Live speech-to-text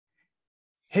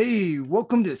Hey,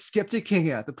 welcome to Skeptic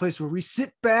Hangout, the place where we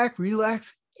sit back,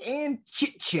 relax, and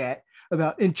chit chat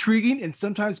about intriguing and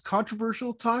sometimes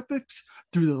controversial topics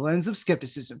through the lens of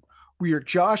skepticism. We are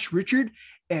Josh, Richard,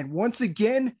 and once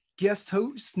again, guest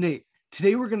host Nate.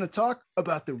 Today, we're going to talk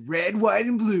about the red, white,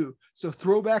 and blue. So,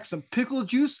 throw back some pickle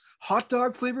juice, hot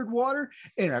dog flavored water,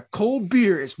 and a cold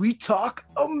beer as we talk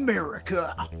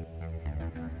America.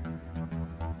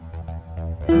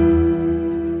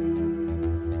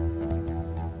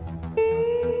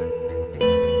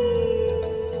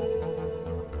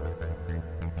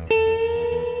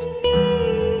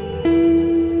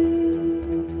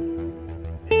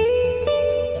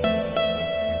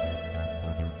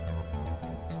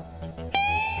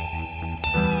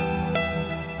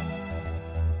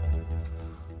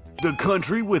 The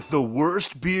country with the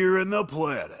worst beer in the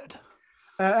planet.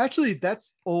 Actually,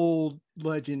 that's old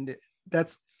legend.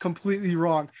 That's completely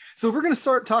wrong. So we're going to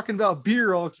start talking about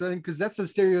beer all of a sudden because that's a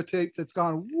stereotype that's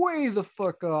gone way the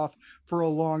fuck off for a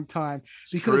long time.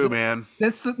 It's true, man.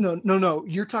 That's no.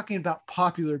 You're talking about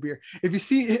popular beer. If you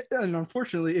see, and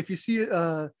unfortunately, if you see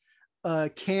a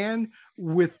can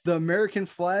with the American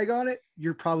flag on it,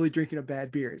 you're probably drinking a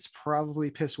bad beer. It's probably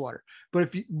piss water.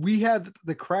 But we have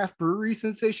the craft brewery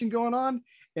sensation going on,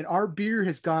 and our beer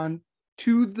has gone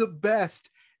to the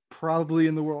best probably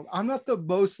in the world. I'm not the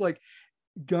most like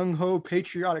gung-ho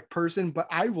patriotic person, but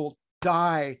I will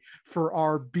die for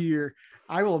our beer.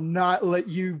 I will not let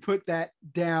you put that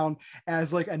down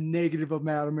as like a negative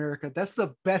about America. That's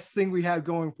the best thing we have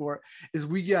going for it, is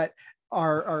we got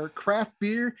our craft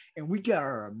beer and we got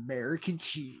our American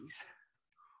cheese.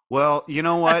 Well, you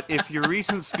know what? If your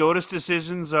recent SCOTUS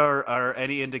decisions are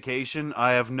any indication,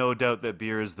 I have no doubt that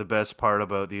beer is the best part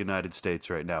about the United States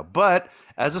right now. But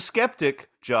as a skeptic,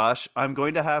 Josh, I'm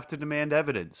going to have to demand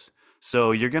evidence.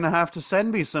 So you're going to have to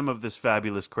send me some of this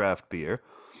fabulous craft beer.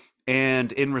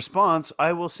 And in response,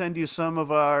 I will send you some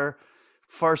of our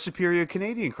far superior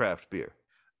Canadian craft beer.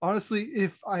 Honestly,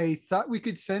 if I thought we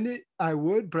could send it, I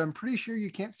would, but I'm pretty sure you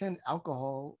can't send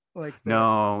alcohol like that.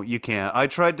 No, you can't. I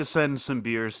tried to send some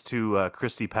beers to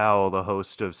Christy Powell, the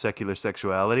host of Secular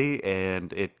Sexuality,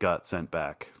 and it got sent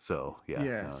back. So, yeah.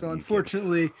 Yeah. No, So,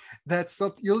 unfortunately, that's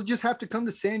something you'll just have to come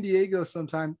to San Diego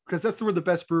sometime because that's where the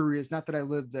best brewery is. Not that I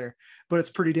live there, but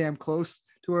it's pretty damn close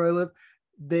to where I live.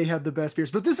 They have the best beers,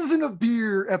 but this isn't a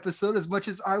beer episode as much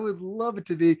as I would love it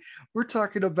to be. We're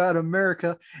talking about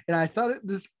America, and I thought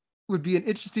this would be an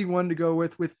interesting one to go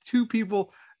with two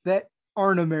people that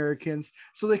aren't Americans,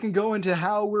 so they can go into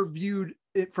how we're viewed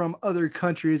it from other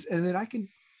countries, and then I can,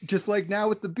 just like now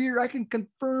with the beer, I can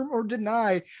confirm or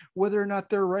deny whether or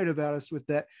not they're right about us with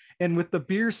that. And with the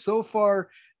beer so far,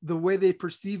 the way they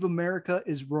perceive America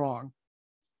is wrong.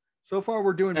 So far,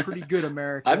 we're doing pretty good,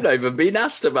 America. I've not even been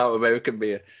asked about American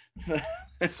beer.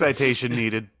 Citation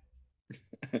needed.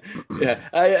 Yeah,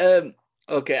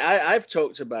 I've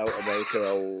talked about America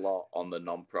a lot on the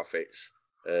non-profits.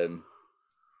 That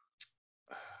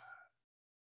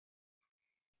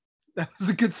was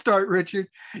a good start, Richard.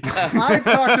 I've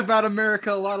talked about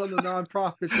America a lot on the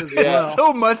non-profits as well.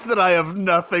 So much that I have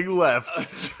nothing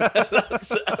left.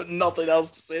 That's nothing else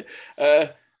to say.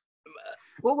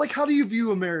 Well, like, how do you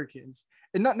view Americans?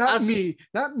 And not me.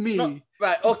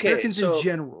 Right, okay. Americans in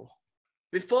general.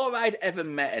 Before I'd ever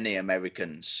met any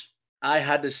Americans, I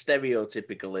had a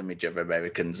stereotypical image of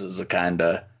Americans as a kind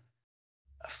of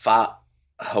fat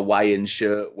Hawaiian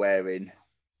shirt wearing,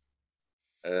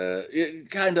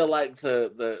 kind of like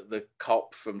the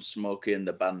cop from Smokey and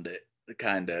the Bandit, the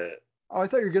kind of. Oh, I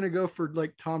thought you were gonna go for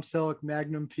like Tom Selleck,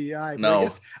 Magnum PI. No,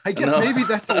 I guess maybe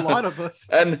that's a lot of us.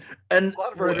 And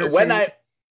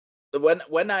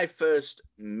when I first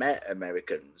met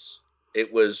Americans,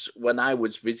 it was when I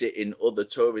was visiting other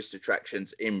tourist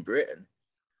attractions in Britain.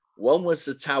 One was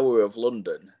the Tower of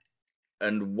London,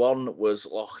 and one was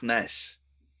Loch Ness.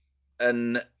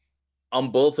 And on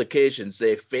both occasions,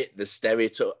 they fit the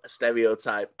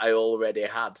stereotype I already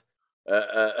had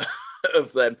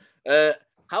of them.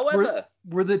 However,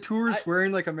 were the tourists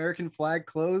wearing like American flag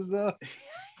clothes though?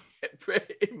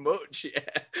 Pretty much,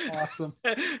 yeah. Awesome.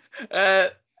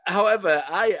 However,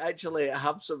 I actually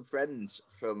have some friends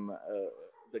from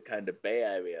the kind of Bay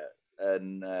Area,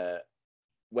 and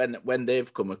when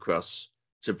they've come across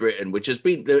to Britain, which has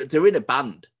been, they're in a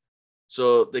band,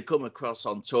 so they come across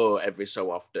on tour every so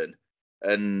often,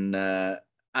 and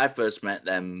I first met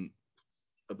them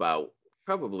about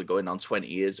probably going on 20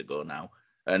 years ago now,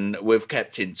 and we've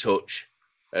kept in touch,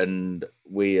 and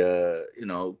we are,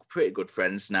 pretty good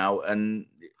friends now, and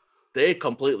they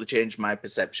completely changed my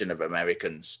perception of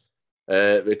Americans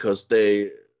because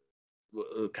they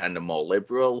were kind of more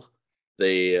liberal.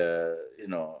 They,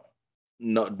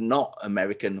 not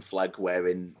American flag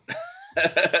wearing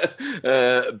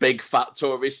big fat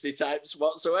touristy types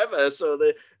whatsoever. So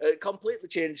they completely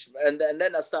changed. And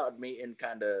then I started meeting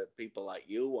kind of people like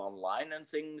you online and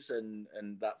things, and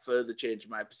that further changed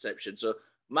my perception. So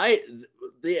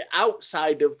the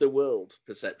outside of the world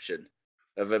perception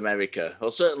of America,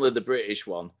 or certainly the British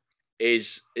one,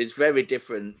 is very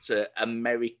different to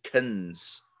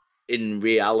Americans in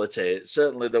reality.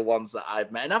 Certainly the ones that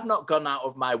I've met, and I've not gone out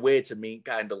of my way to meet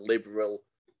kind of liberal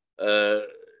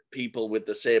people with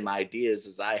the same ideas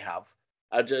as I have.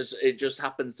 It just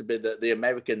happens to be that the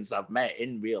Americans I've met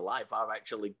in real life are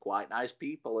actually quite nice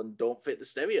people and don't fit the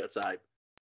stereotype.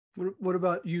 What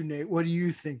about you, Nate? What do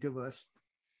you think of us?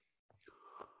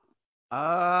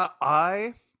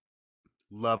 I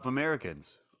love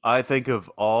Americans. I think of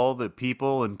all the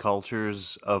people and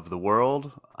cultures of the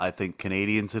world. I think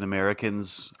Canadians and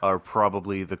Americans are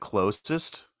probably the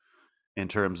closest in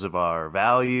terms of our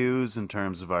values, in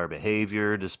terms of our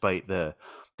behavior, despite the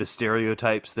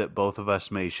stereotypes that both of us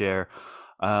may share.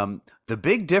 The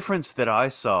big difference that I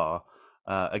saw,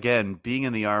 again, being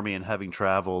in the Army and having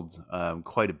traveled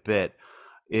quite a bit,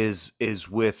 is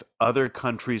with other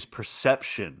countries'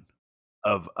 perception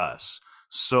of us.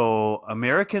 So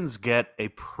Americans get a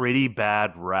pretty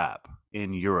bad rap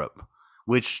in Europe,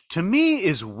 which to me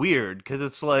is weird, because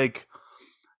it's like,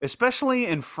 especially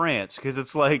in France, because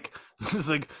it's like,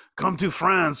 come to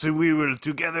France and we will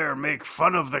together make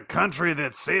fun of the country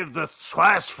that saved the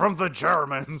Swiss from the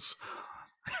Germans.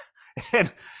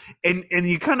 and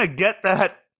you kind of get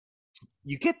that,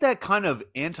 kind of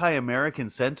anti-American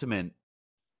sentiment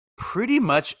pretty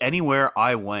much anywhere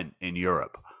I went in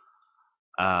Europe.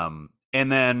 And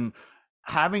then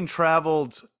having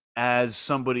traveled as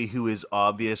somebody who is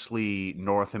obviously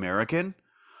North American,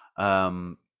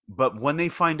 but when they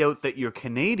find out that you're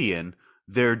Canadian,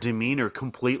 their demeanor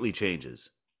completely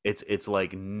changes. It's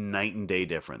like night and day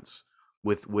difference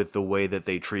with the way that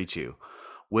they treat you,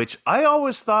 which I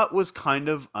always thought was kind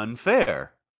of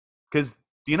unfair, because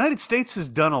the United States has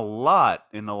done a lot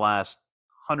in the last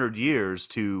 100 years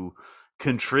to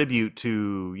contribute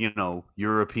to,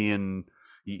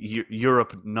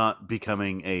 Europe not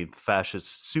becoming a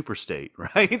fascist superstate,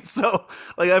 right? So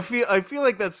like I feel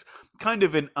like that's kind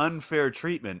of an unfair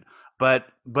treatment, but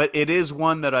it is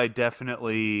one that I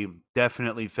definitely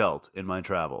felt in my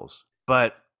travels.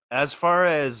 But as far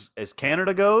as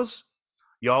Canada goes,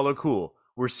 y'all are cool.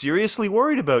 We're seriously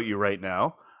worried about you right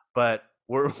now, but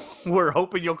we're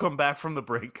hoping you'll come back from the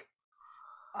brink.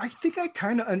 I think I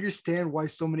kind of understand why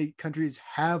so many countries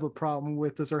have a problem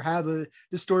with us or have a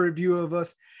distorted view of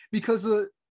us, because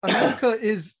America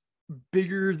is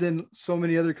bigger than so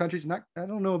many other countries. I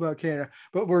don't know about Canada,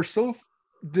 but we're so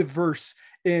diverse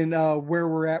in where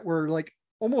we're at. We're like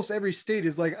almost every state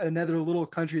is like another little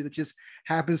country that just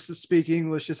happens to speak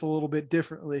English just a little bit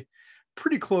differently.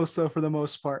 Pretty close though for the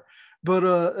most part. But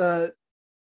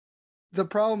the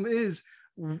problem is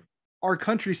our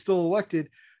country still elected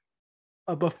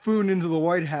a buffoon into the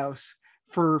White House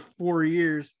for 4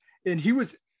 years, and he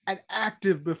was an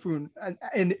active buffoon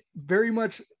and very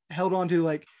much held on to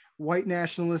like white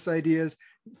nationalist ideas,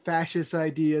 fascist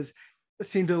ideas,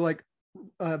 seemed to like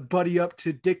buddy up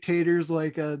to dictators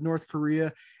like North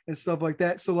Korea and stuff like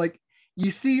that. So like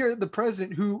you see the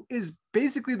president, who is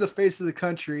basically the face of the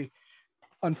country,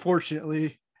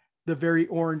 unfortunately, the very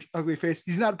orange ugly face.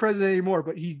 He's not president anymore,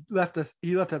 but he left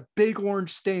a big orange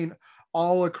stain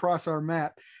all across our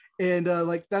map. And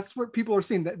like that's what people are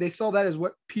seeing, that they saw that as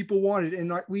what people wanted,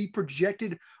 and we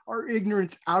projected our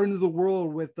ignorance out into the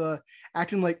world with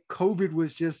acting like COVID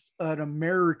was just an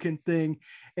American thing,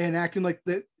 and acting like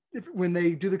that when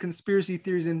they do the conspiracy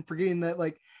theories, and forgetting that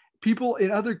like people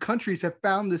in other countries have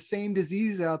found the same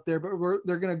disease out there, but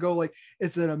they're going to go like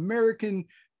it's an American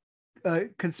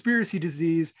conspiracy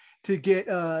disease to get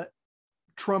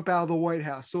Trump out of the White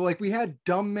House. So like we had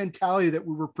dumb mentality that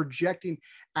we were projecting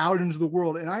out into the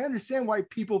world. And I understand why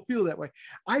people feel that way.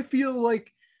 I feel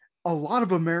like a lot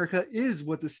of America is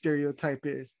what the stereotype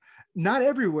is. Not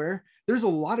everywhere. There's a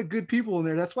lot of good people in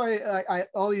there. That's why I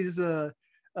all these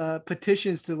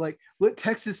petitions to like let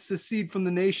Texas secede from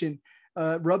the nation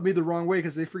rub me the wrong way,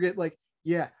 because they forget like,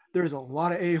 yeah, there's a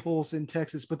lot of a-holes in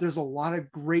Texas, but there's a lot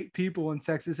of great people in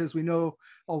Texas, as we know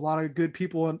a lot of good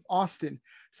people in Austin.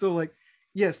 So like,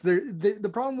 yes, the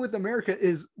problem with America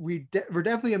is we're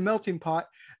definitely a melting pot,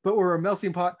 but we're a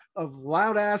melting pot of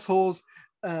loud assholes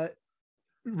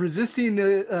resisting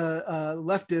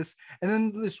leftists, and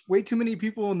then there's way too many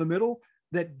people in the middle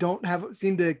that don't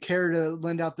seem to care to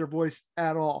lend out their voice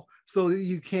at all. So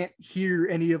you can't hear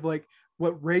any of like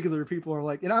what regular people are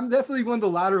like. And I'm definitely one of the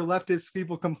louder leftist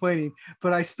people complaining,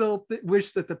 but I still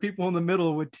wish that the people in the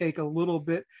middle would take a little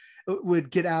bit, would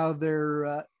get out of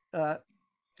their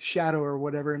shadow or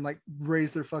whatever and like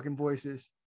raise their fucking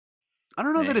voices. I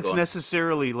don't know that it's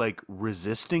necessarily like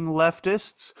resisting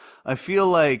leftists. I feel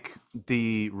like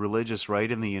the religious right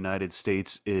in the United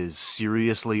States is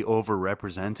seriously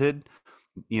overrepresented,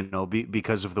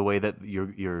 because of the way that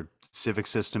your civic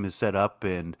system is set up,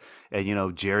 and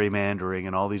gerrymandering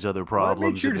and all these other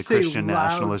problems, and the Christian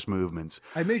nationalist movements.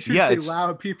 I made sure to say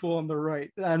loud people on the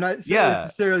right. I'm not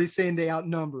necessarily saying they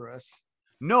outnumber us.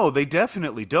 No, they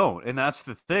definitely don't. And that's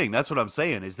the thing. That's what I'm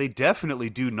saying, is they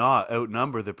definitely do not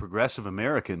outnumber the progressive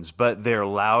Americans, but they're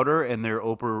louder and they're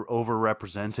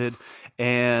overrepresented,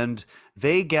 and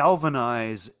they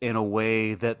galvanize in a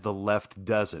way that the left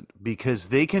doesn't, because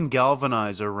they can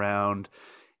galvanize around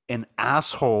an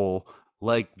asshole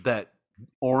like that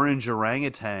orange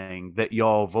orangutan that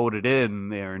y'all voted in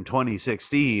there in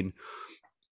 2016,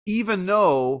 even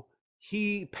though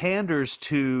he panders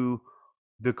to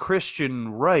the Christian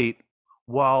right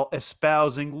while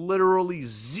espousing literally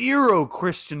zero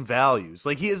Christian values.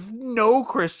 Like, he has no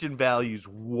Christian values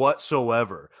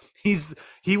whatsoever. He's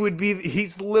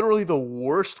literally the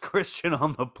worst Christian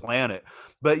on the planet,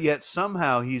 but yet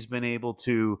somehow he's been able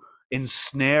to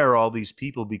ensnare all these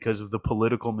people because of the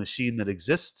political machine that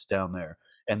exists down there.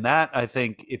 And that, I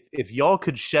think, if y'all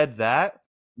could shed that,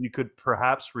 you could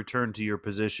perhaps return to your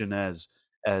position as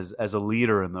a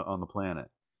leader on the planet.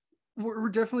 We're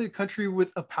definitely a country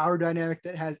with a power dynamic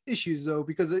that has issues, though,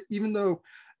 because even though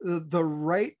the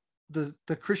right, the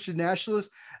Christian nationalists,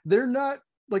 they're not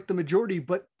like the majority,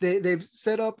 but they've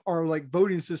set up our like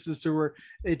voting systems to where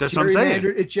it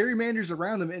gerrymanders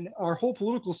around them, and our whole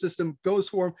political system goes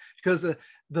for them because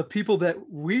the people that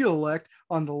we elect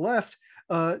on the left,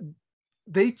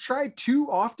 they try too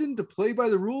often to play by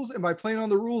the rules, and by playing on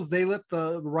the rules, they let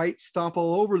the right stomp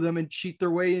all over them and cheat their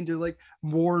way into like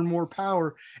more and more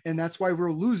power. And that's why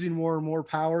we're losing more and more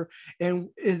power. And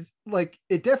it's like,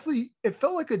 it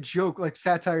felt like a joke, like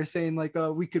satire, saying like,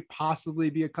 we could possibly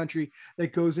be a country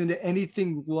that goes into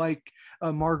anything like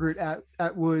Margaret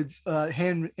Atwood's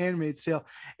Handmaid's Tale.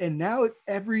 And now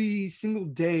every single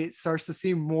day it starts to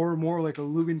seem more and more like a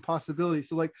looming possibility.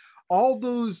 So like all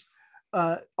those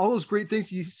great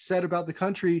things you said about the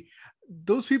country,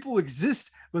 those people exist,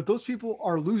 but those people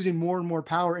are losing more and more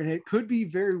power. And it could be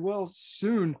very well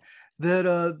soon that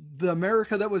the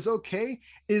America that was okay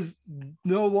is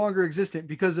no longer existent,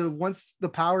 because once the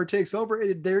power takes over,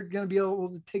 they're going to be able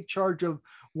to take charge of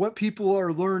what people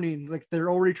are learning, like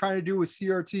they're already trying to do with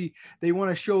CRT. They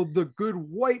want to show the good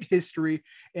white history,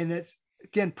 and it's,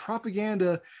 again,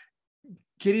 propaganda,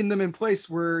 getting them in place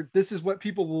where this is what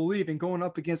people believe, and going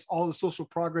up against all the social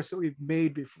progress that we've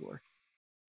made before.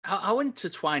 How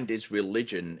intertwined is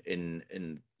religion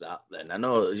in that then? I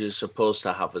know you're supposed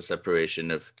to have a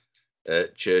separation of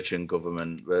church and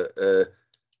government, but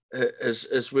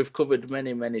as we've covered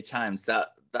many times, that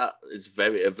is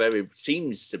very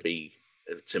seems to be,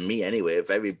 to me anyway, a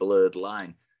very blurred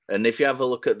line. And if you have a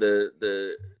look at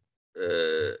the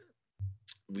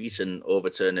recent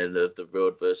overturning of the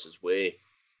Roe versus Wade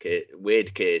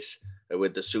case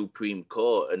with the Supreme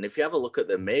Court, and if you have a look at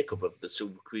the makeup of the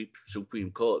Supreme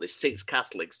Court, there's 6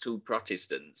 Catholics, 2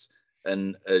 Protestants,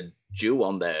 and a Jew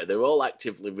on there. They're all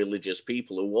actively religious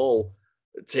people who all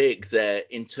take their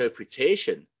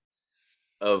interpretation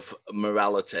of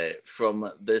morality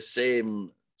from the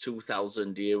same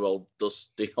 2,000-year-old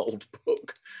dusty old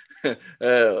book.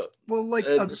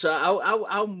 So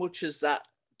how much does that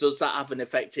have an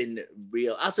effect in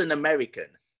real, as an American,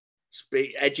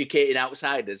 educating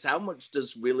outsiders, how much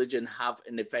does religion have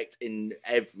an effect in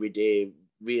everyday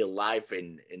real life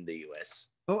in the US?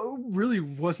 Well, it really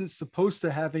wasn't supposed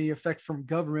to have any effect from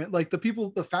government. Like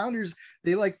the founders,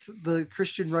 they liked, the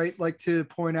Christian right like to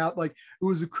point out like it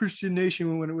was a Christian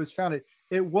nation when it was founded.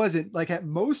 It wasn't. Like at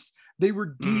most they were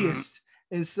deists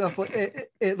and stuff like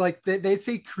it. Like they'd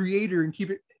say creator and keep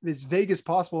it as vague as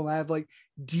possible, and have like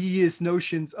deist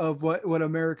notions of what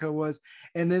America was.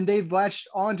 And then they've latched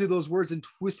onto those words and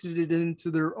twisted it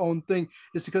into their own thing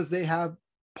just because they have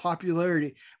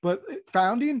popularity. But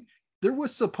founding, there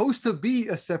was supposed to be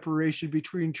a separation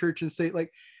between church and state,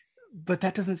 like, but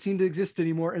that doesn't seem to exist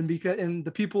anymore. And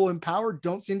the people in power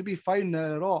don't seem to be fighting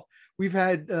that at all. We've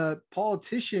had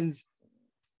politicians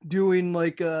doing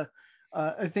like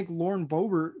I think Lauren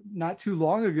Boebert not too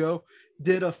long ago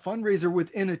did a fundraiser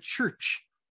within a church,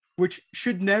 which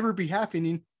should never be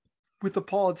happening with a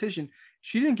politician.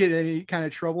 She didn't get any kind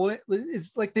of trouble.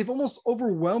 It's like they've almost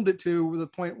overwhelmed it to the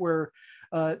point where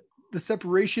the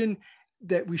separation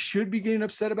that we should be getting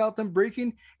upset about them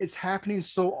breaking, it's happening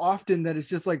so often that it's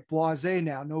just like blasé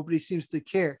now. Nobody seems to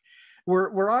care.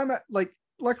 Where I'm at, like,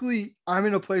 luckily I'm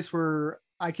in a place where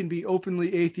I can be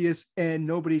openly atheist and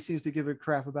nobody seems to give a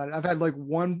crap about it. I've had like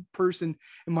one person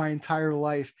in my entire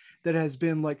life that has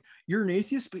been like, you're an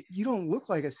atheist, but you don't look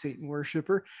like a Satan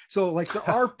worshiper. So like there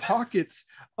are pockets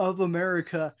of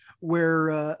America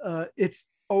where it's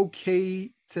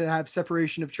okay to have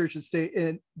separation of church and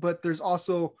state. But there's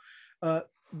also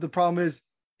the problem is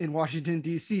in Washington,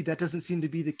 D.C., that doesn't seem to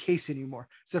be the case anymore.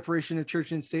 Separation of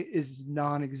church and state is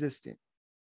non-existent.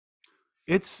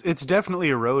 It's definitely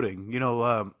eroding.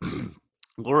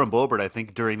 Lauren Boebert, I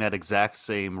think during that exact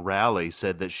same rally,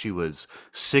 said that she was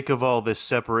sick of all this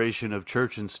separation of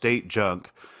church and state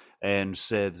junk, and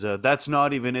said that's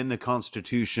not even in the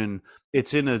Constitution.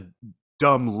 It's in a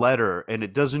dumb letter, and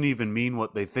it doesn't even mean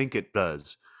what they think it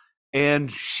does. And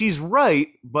she's right,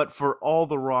 but for all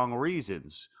the wrong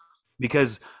reasons.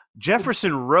 Because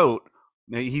Jefferson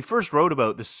he first wrote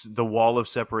about the wall of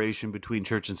separation between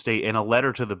church and state in a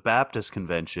letter to the Baptist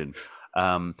Convention,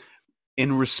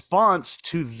 in response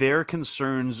to their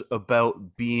concerns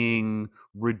about being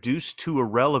reduced to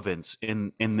irrelevance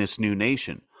in this new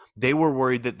nation. They were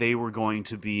worried that they were going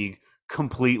to be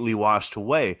completely washed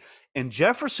away. And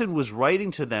Jefferson was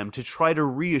writing to them to try to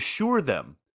reassure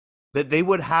them that they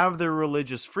would have their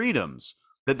religious freedoms,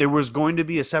 that there was going to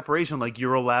be a separation, like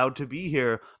you're allowed to be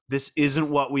here. This isn't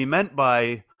what we meant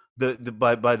by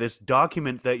by this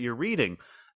document that you're reading.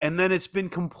 And then it's been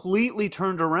completely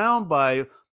turned around by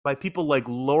people like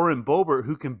Lauren Boebert,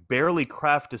 who can barely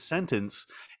craft a sentence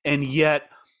and yet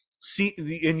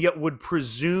would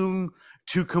presume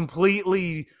to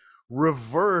completely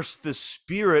reverse the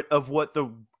spirit of what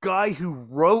the guy who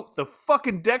wrote the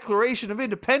fucking Declaration of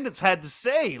Independence had to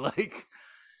say. Like,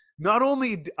 not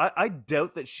only I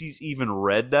doubt that she's even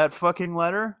read that fucking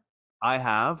letter.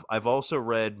 I've also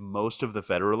read most of the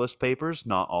Federalist Papers,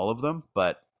 not all of them,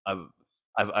 but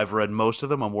I've read most of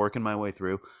them. I'm working my way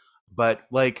through. But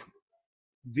like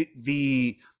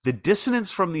the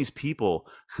dissonance from these people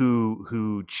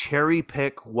who cherry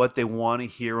pick what they want to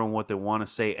hear and what they want to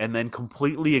say and then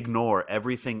completely ignore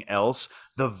everything else,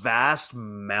 the vast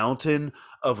mountain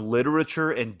of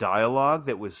literature and dialogue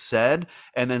that was said,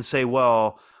 and then say,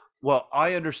 well,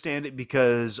 I understand it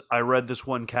because I read this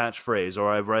one catchphrase,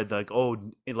 or I've read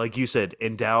like you said,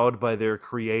 endowed by their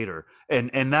creator.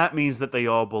 And that means that they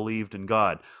all believed in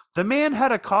God. The man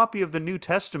had a copy of the New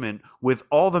Testament with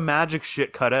all the magic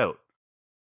shit cut out.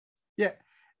 Yeah,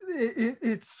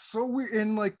 it's so weird.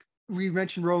 And like we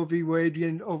mentioned, Roe v. Wade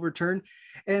getting overturned,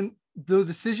 and the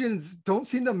decisions don't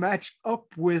seem to match up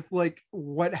with like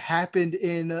what happened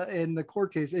in the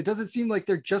court case. It doesn't seem like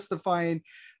they're justifying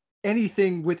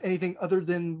anything with anything other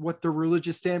than what the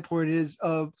religious standpoint is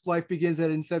of life begins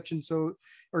at inception,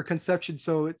 or conception,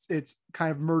 so it's kind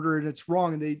of murder and it's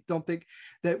wrong, and they don't think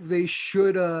that they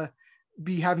should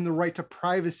be having the right to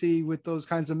privacy with those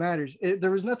kinds of matters.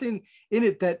 There was nothing in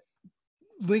it that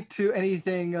linked to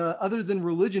anything other than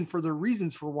religion for the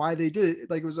reasons for why they did it.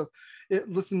 Like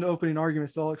listen to opening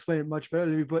arguments, I'll explain it much better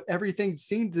than me, but everything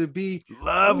seemed to be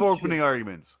opening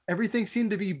arguments. Everything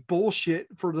seemed to be bullshit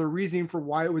for the reasoning for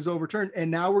why it was overturned.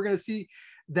 And now we're going to see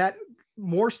that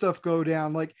more stuff go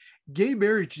down. Like gay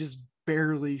marriage just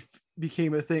barely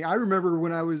became a thing. I remember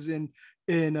when I was in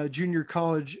junior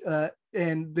college,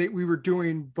 and we were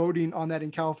doing voting on that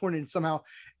in California, and somehow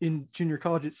in junior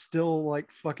college it still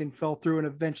like fucking fell through and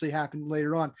eventually happened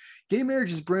later on. Gay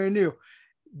marriage is brand new.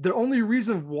 The only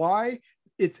reason why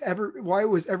it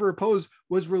was ever opposed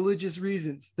was religious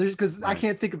reasons. Because I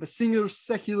can't think of a single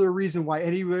secular reason why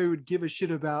anybody would give a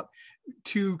shit about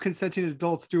two consenting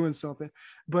adults doing something.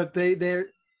 But we're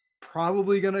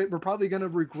probably gonna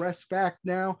regress back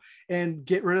now and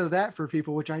get rid of that for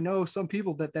people, which I know some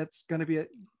people that's gonna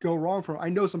go wrong from. I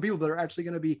know some people that are actually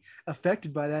gonna be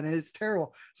affected by that, and it's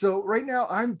terrible. So right now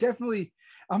I'm the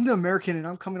American, and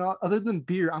I'm coming off, other than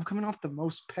beer, I'm coming off the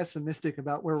most pessimistic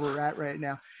about where we're at right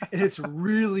now. And it's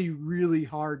really, really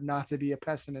hard not to be a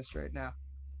pessimist right now.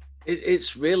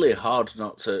 It's really hard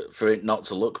for it not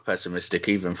to look pessimistic,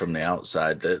 even from the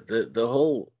outside. The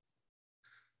whole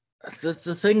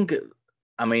thing.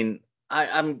 I mean,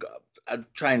 I'm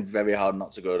trying very hard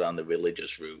not to go down the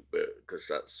religious route, because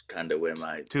that's kind of where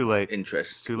my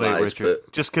interest too late, lies. Richard.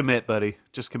 But just commit, buddy.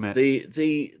 Just commit.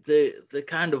 The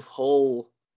kind of whole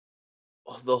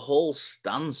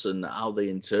stance and how they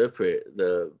interpret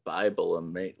the Bible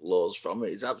and make laws from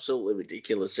it is absolutely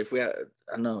ridiculous.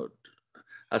 I know.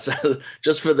 I said,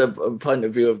 just for the point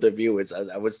of view of the viewers,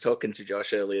 I was talking to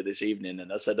Josh earlier this evening,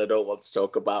 and I said I don't want to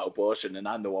talk about abortion, and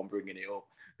I'm the one bringing it up.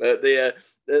 But the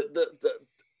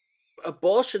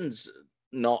abortion's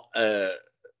not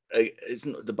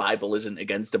the Bible isn't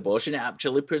against abortion. It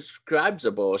actually prescribes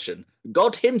abortion.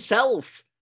 God himself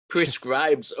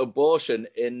prescribes abortion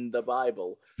in the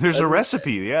Bible. There's a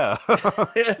recipe, yeah.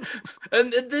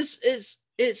 And this is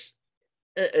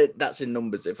that's in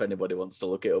Numbers if anybody wants to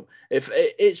look it up. If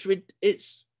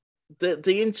it's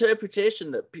the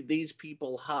interpretation that these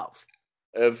people have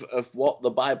of what the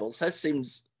Bible says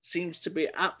seems to be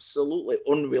absolutely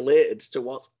unrelated to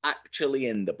what's actually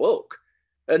in the book.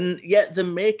 And yet they're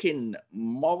making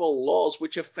moral laws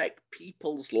which affect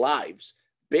people's lives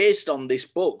based on this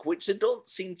book, which they don't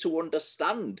seem to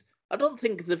understand. I don't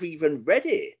think they've even read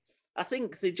it. I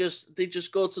think they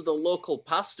just go to the local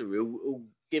pastor who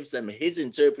gives them his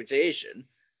interpretation,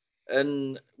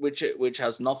 and which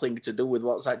has nothing to do with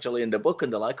what's actually in the book.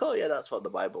 And they're like, oh yeah, that's what the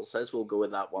Bible says. We'll go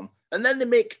with that one. And then they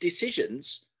make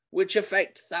decisions which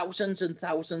affect thousands and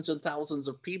thousands and thousands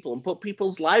of people and put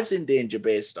people's lives in danger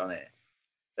based on it.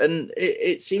 And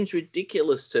it seems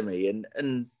ridiculous to me.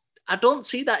 And I don't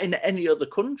see that in any other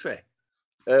country.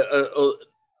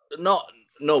 No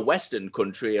Western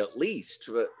country, at least.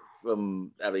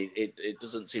 It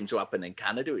doesn't seem to happen in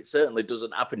Canada. It certainly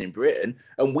doesn't happen in Britain.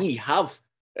 And we have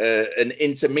an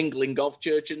intermingling of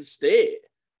church and state.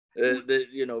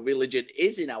 Religion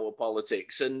is in our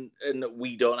politics, and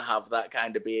we don't have that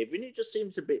kind of behavior. And it just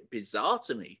seems a bit bizarre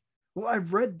to me. Well,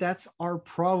 I've read that's our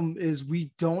problem is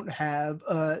we don't have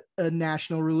a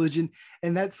national religion.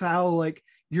 And that's how like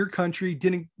your country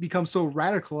didn't become so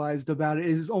radicalized about it.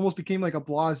 It almost became like a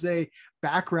blasé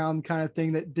background kind of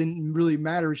thing that didn't really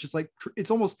matter. It's just like,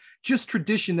 it's almost just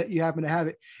tradition that you happen to have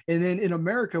it. And then in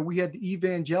America, we had the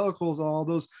evangelicals, all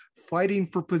those fighting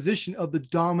for position of the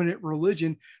dominant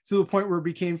religion to the point where it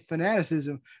became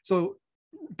fanaticism. So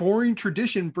boring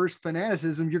tradition versus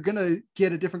fanaticism, you're going to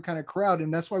get a different kind of crowd.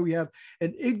 And that's why we have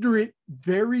an ignorant,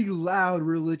 very loud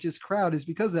religious crowd, is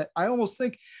because that I almost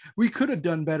think we could have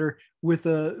done better with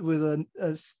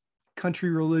a country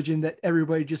religion that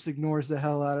everybody just ignores the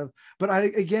hell out of.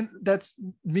 But that's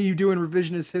me doing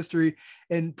revisionist history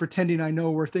and pretending I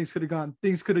know where things could have gone.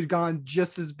 Things could have gone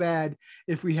just as bad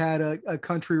if we had a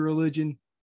country religion.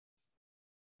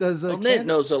 Nate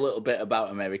knows a little bit about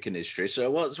American history.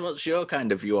 So what's your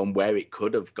kind of view on where it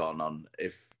could have gone on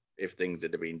if things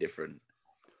had been different?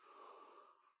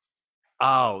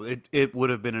 Oh, it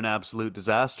would have been an absolute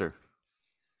disaster.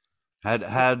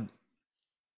 Had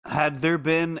there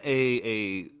been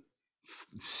a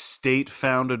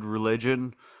state-founded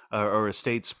religion or a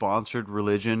state-sponsored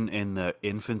religion in the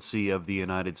infancy of the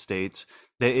United States,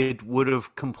 it would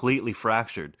have completely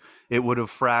fractured. It would have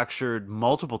fractured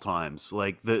multiple times.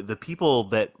 Like the people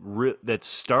that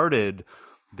started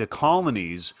the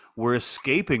colonies were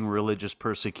escaping religious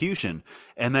persecution.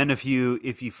 And then if you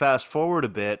fast forward a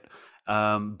bit,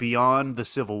 beyond the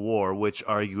Civil War, which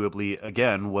arguably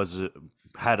again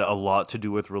had a lot to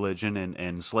do with religion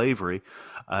and slavery,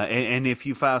 and if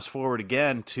you fast forward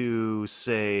again to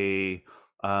say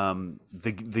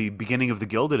the beginning of the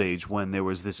Gilded Age, when there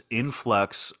was this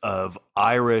influx of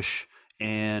Irish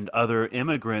and other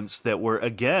immigrants that were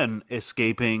again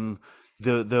escaping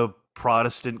the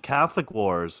Protestant Catholic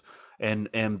wars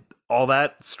and all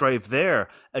that strife there.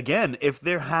 Again, if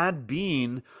there had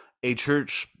been a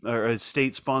church or a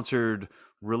state-sponsored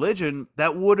religion,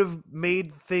 that would have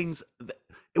made things,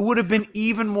 it would have been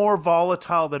even more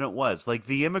volatile than it was. Like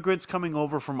the immigrants coming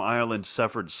over from Ireland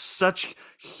suffered such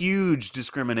huge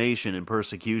discrimination and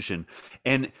persecution.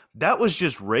 And that was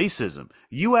just racism.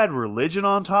 You add religion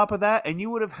on top of that, and you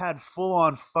would have had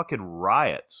full-on fucking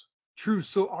riots. True.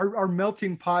 So our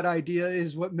melting pot idea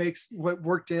is what makes what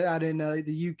worked out in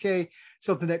the UK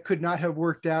something that could not have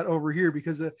worked out over here,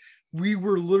 because we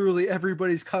were literally,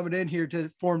 everybody's coming in here to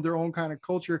form their own kind of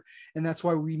culture. And that's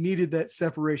why we needed that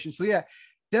separation. So yeah,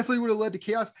 definitely would have led to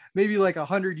chaos. Maybe like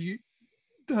 400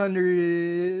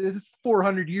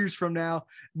 years from now,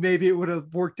 maybe it would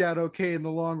have worked out okay in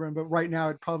the long run. But right now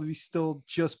it'd probably still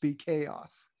just be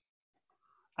chaos.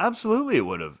 Absolutely it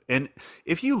would have. And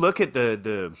if you look at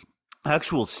the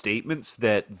actual statements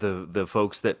that the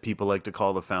folks that people like to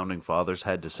call the founding fathers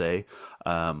had to say,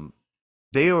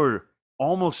 they were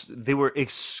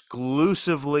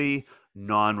exclusively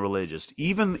non-religious.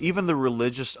 Even the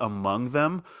religious among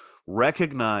them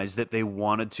recognized that they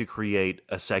wanted to create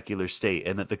a secular state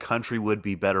and that the country would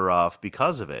be better off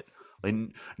because of it.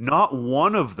 And not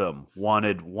one of them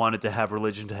wanted to have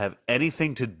religion to have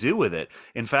anything to do with it.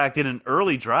 In fact, in an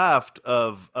early draft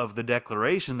of the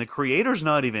Declaration, the creator's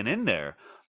not even in there.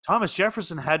 Thomas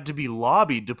Jefferson had to be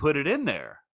lobbied to put it in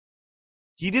there.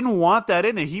 He didn't want that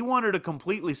in there. He wanted a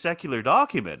completely secular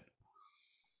document.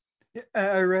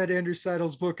 I read Andrew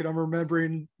Seidel's book, and I'm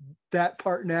remembering that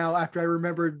part now after I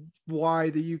remembered why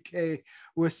the UK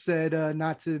was said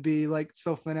not to be like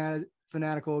so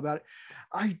fanatical about it.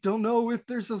 I don't know if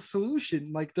there's a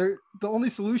solution. Like the only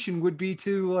solution would be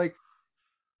to like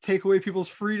take away people's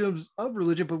freedoms of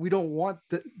religion, but we don't want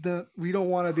we don't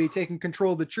want to be taking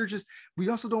control of the churches. We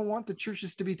also don't want the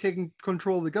churches to be taking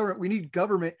control of the government. We need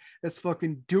government that's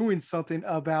fucking doing something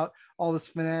about all this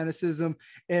fanaticism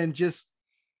and just,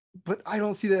 but I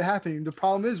don't see that happening. The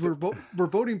problem is we're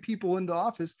voting people into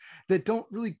office that don't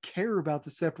really care about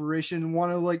the separation and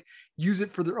want to like use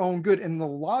it for their own good. And the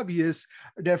lobbyists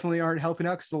definitely aren't helping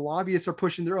out because the lobbyists are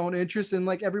pushing their own interests and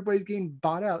like everybody's getting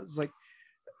bought out. It's like,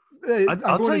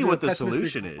 I'll tell you what the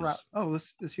solution is. Route. Oh,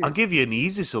 let's hear. I'll give you an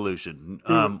easy solution.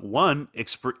 One,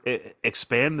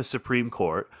 expand the Supreme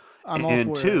Court,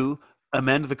 and two,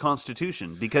 amend the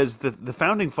Constitution, because the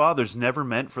founding fathers never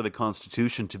meant for the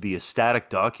Constitution to be a static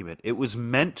document. It was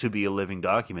meant to be a living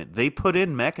document. They put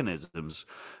in mechanisms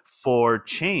for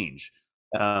change.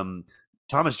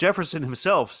 Thomas Jefferson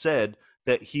himself said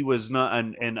that he was not,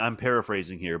 and I'm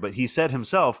paraphrasing here, but he said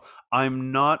himself,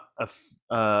 "I'm not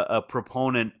a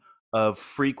proponent of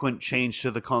frequent change to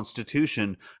the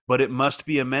Constitution, but it must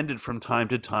be amended from time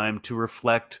to time to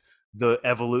reflect the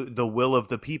will of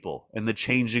the people and the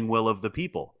changing will of the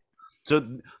people."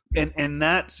 So, and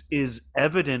that is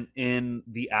evident in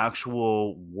the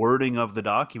actual wording of the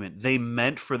document. They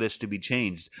meant for this to be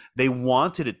changed. They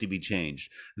wanted it to be changed.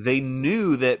 They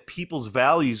knew that people's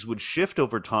values would shift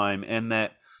over time, and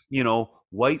that, you know,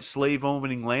 white slave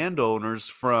owning landowners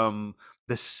from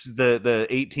the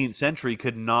 18th century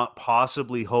could not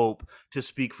possibly hope to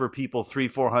speak for people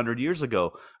 300-400 years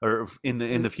ago or in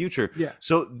the future. Yeah.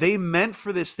 So they meant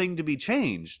for this thing to be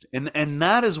changed, and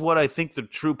that is what I think the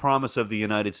true promise of the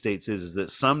United States is that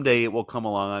someday it will come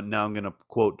along. Now I'm going to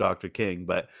quote Dr. King,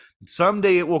 but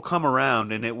someday it will come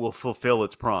around and it will fulfill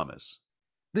its promise.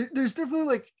 There's definitely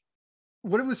like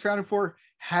what it was founded for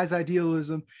has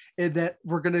idealism, and that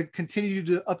we're going to continue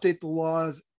to update the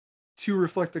laws to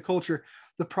reflect the culture.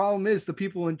 The problem is the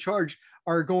people in charge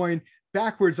are going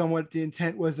backwards on what the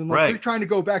intent was, and like they're trying to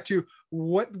go back to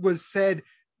what was said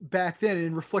back then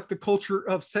and reflect the culture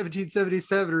of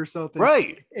 1777 or something.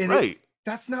 And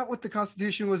that's not what the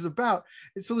Constitution was about.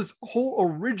 And so this whole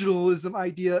originalism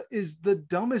idea is the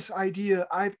dumbest idea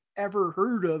I've ever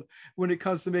heard of when it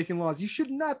comes to making laws. You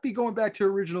should not be going back to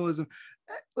originalism.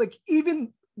 Like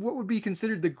even what would be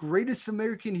considered the greatest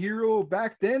American hero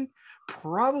back then,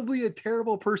 probably a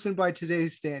terrible person by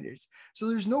today's standards. So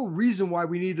there's no reason why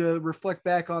we need to reflect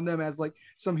back on them as like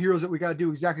some heroes that we got to do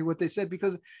exactly what they said,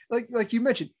 because like you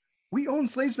mentioned, we owned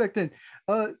slaves back then.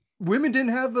 Women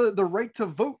didn't have the right to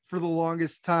vote for the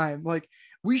longest time. Like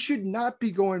we should not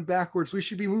be going backwards. We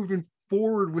should be moving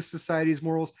forward with society's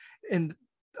morals. And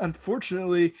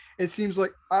unfortunately, it seems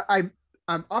like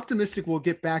I'm optimistic we'll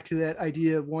get back to that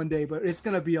idea one day, but it's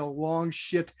going to be a long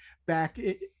shift back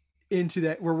into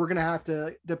that, where we're going to have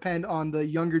to depend on the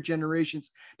younger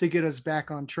generations to get us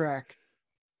back on track.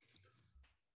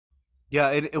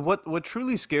 Yeah, what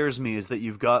truly scares me is that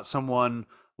you've got someone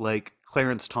like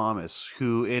Clarence Thomas,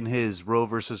 who in his Roe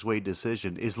versus Wade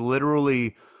decision is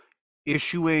literally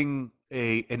issuing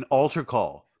an altar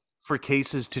call for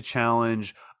cases to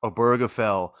challenge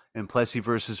Obergefell and Plessy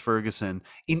versus Ferguson,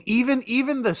 in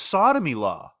even the sodomy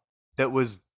law that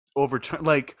was overturned.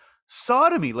 Like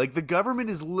sodomy, like the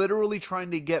government is literally trying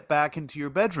to get back into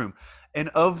your bedroom. And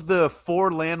of the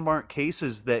 4 landmark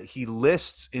cases that he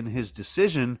lists in his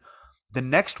decision, the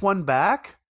next one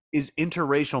back is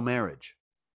interracial marriage.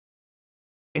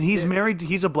 And he's married,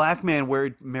 he's a black man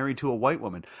married to a white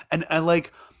woman. And I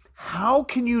like, how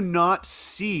can you not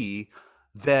see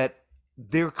that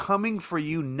they're coming for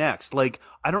you next? Like,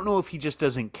 I don't know if he just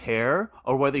doesn't care,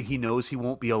 or whether he knows he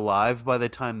won't be alive by the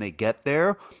time they get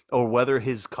there, or whether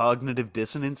his cognitive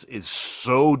dissonance is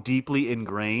so deeply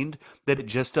ingrained that it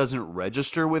just doesn't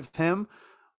register with him.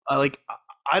 I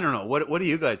don't know. What do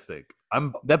you guys think?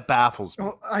 That baffles me.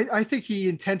 Well, I think he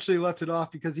intentionally left it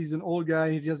off because he's an old guy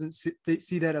and he doesn't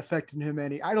see that affecting him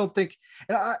any. I don't think,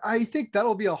 and I think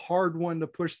that'll be a hard one to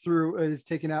push through, is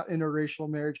taking out interracial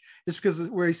marriage, just because of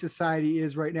where society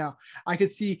is right now. I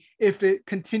could see if it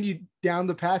continued down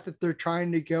the path that they're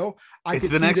trying to go. It's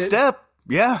the next step.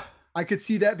 Yeah. I could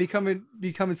see that becoming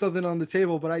something on the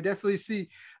table, but I definitely see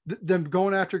them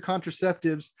going after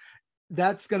contraceptives.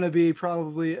 That's going to be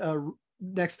probably a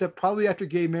next step, probably after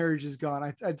gay marriage is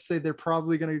gone. I'd say they're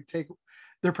probably going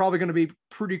to be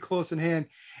pretty close in hand.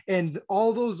 And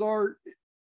all those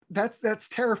that's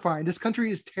terrifying. This country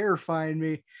is terrifying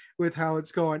me with how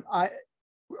it's going.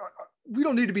 we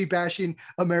don't need to be bashing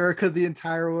America the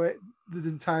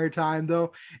entire time,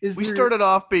 though. We started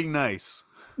off being nice.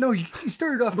 No, you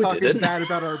started off talking bad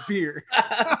about our beer.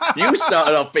 You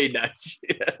started off being nice.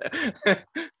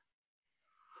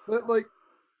 But like,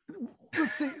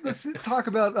 let's talk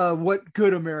about what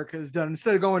good America has done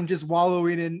instead of going just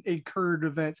wallowing in current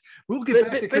events. We'll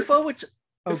get back to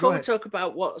before we talk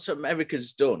about what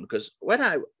America's done, because when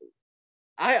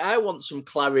I want some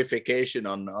clarification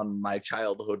on my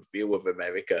childhood view of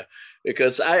America,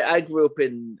 because I grew up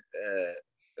in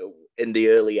the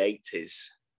early 80s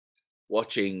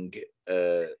watching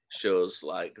shows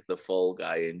like The Fall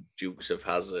Guy and Dukes of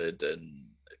Hazzard, and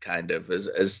kind of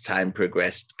as time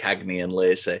progressed, Cagney and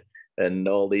Lacey and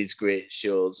all these great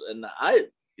shows. And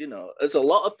there's a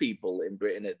lot of people in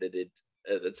Britain that did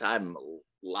at the time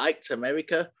liked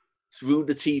America through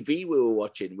the TV we were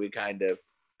watching. We kind of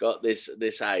got this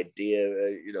idea,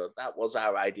 that was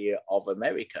our idea of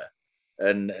America,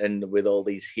 and with all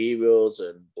these heroes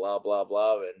and blah blah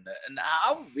blah, and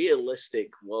how realistic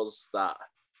was that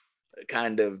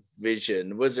kind of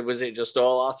vision? Was it just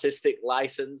all artistic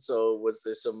license, or was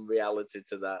there some reality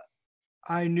to that?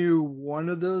 I knew one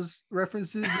of those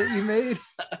references that you made.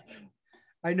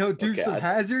 I know Dukes of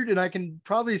Hazzard, and I can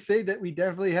probably say that we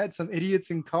definitely had some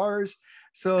idiots in cars,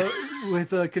 so with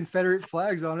Confederate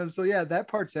flags on them. So yeah, that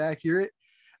part's accurate.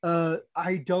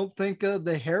 I don't think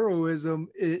the heroism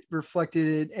it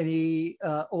reflected in any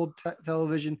old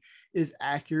television is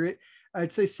accurate.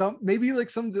 I'd say maybe like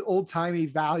some of the old timey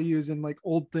values and like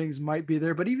old things might be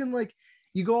there, but even like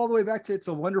you go all the way back to It's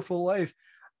a Wonderful Life.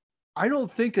 I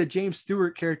don't think a James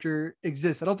Stewart character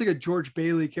exists. I don't think a George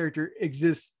Bailey character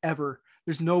exists ever.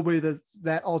 There's nobody that's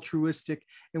that altruistic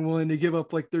and willing to give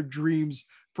up like their dreams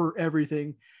for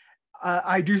everything.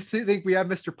 I do think we have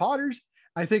Mr. Potters.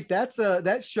 I think that's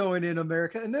showing in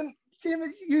America. And then, damn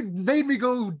it, you made me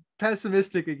go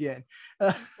pessimistic again.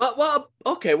 What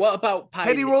about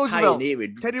Teddy Roosevelt?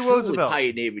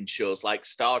 Pioneering shows like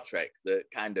Star Trek that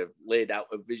kind of laid out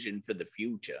a vision for the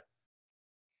future,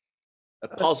 a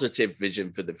positive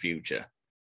vision for the future.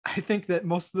 I think that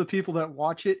most of the people that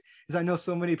watch it, is I know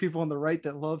so many people on the right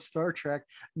that love Star Trek,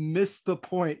 miss the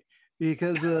point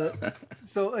because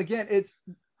so again,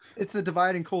 it's a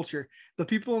dividing culture. The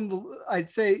people I'd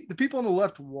say the people on the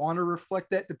left want to reflect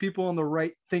that. The people on the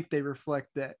right think they reflect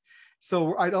that.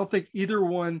 So I don't think either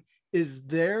one is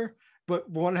there, but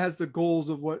one has the goals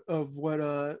of what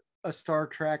a Star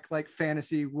Trek like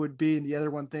fantasy would be, and the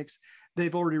other one thinks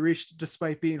they've already reached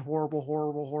despite being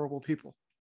horrible people.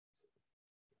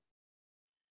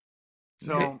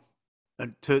 So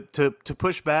to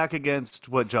push back against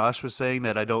what Josh was saying,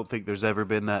 that I don't think there's ever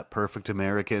been that perfect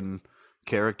American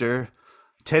character,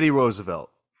 Teddy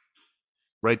Roosevelt,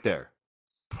 right there.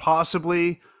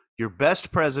 Possibly your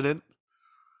best president,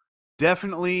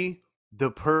 definitely the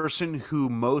person who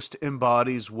most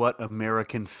embodies what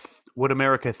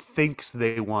America thinks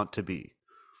they want to be.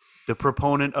 The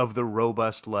proponent of the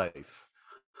robust life.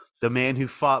 The man who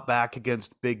fought back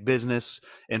against big business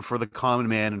and for the common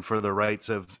man and for the rights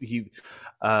of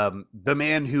the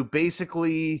man who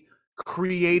basically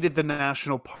created the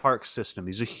national park system.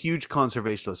 He's a huge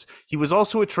conservationist. He was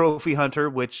also a trophy hunter,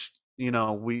 which we covered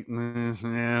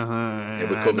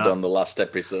on the last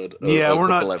episode. We're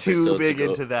not too big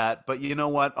into that, but you know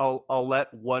what? I'll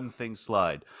let one thing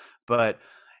slide. But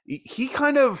he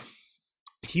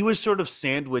was sort of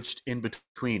sandwiched in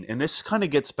between. And this kind of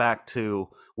gets back to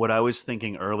what I was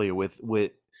thinking earlier with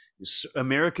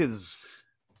America's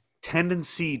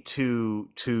tendency to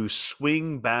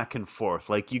swing back and forth.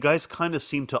 Like you guys kind of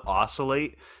seem to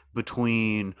oscillate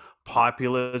between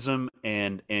populism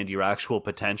and your actual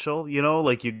potential,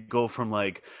 like you go from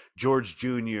like George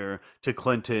Jr. to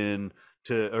Clinton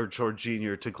or George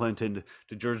Jr. to Clinton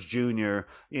to George Jr.,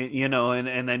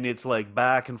 and then it's like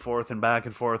back and forth.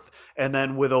 And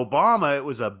then with Obama, it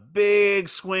was a big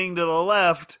swing to the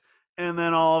left. And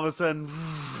then all of a sudden,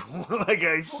 like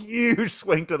a huge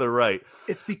swing to the right.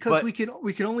 It's because we can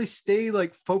only stay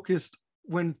like focused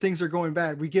when things are going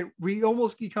bad. We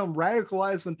almost become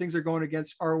radicalized when things are going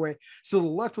against our way. So the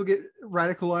left will get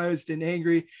radicalized and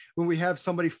angry when we have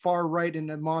somebody far right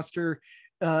and a monster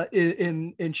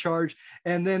in charge,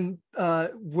 and then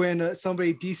when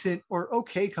somebody decent or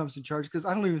okay comes in charge, because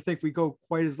I don't even think we go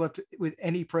quite as left with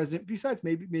any president, besides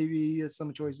maybe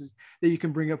some choices that you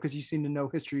can bring up because you seem to know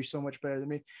history so much better than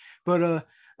me, but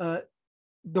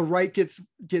the right gets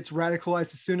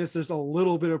radicalized as soon as there's a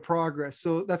little bit of progress.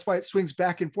 So that's why it swings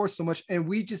back and forth so much, and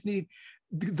we just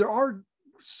there are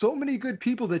so many good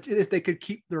people that if they could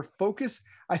keep their focus,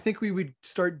 I think we would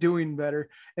start doing better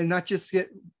and not just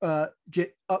get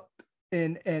up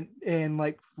and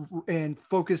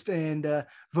focused and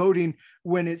voting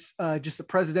when it's just a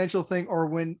presidential thing, or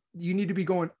when you need to be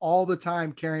going all the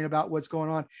time caring about what's going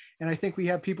on. And I think we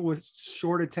have people with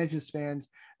short attention spans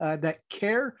that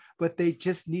care, but they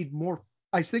just need more.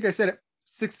 I think I said it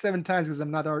 6-7 times because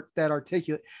I'm not that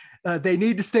articulate. They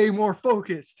need to stay more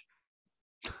focused.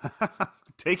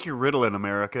 Take your Ritalin,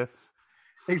 America.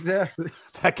 Exactly.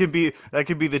 That could be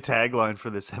the tagline for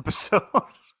this episode. I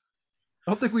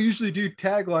don't think we usually do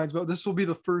taglines, but this will be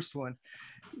the first one.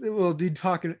 We'll be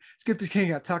talking Skeptic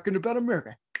Hangout, talking about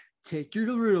America. Take your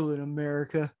Ritalin,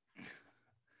 America.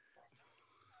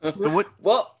 So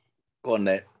what? Go on,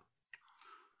 Nate.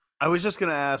 I was just going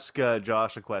to ask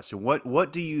Josh a question.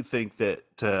 What do you think that?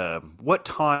 What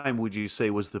time would you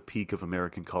say was the peak of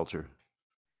American culture?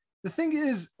 The thing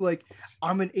is, like,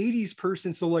 I'm an 80s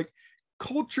person, so like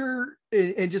culture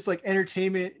and just like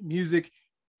entertainment, music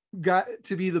got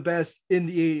to be the best in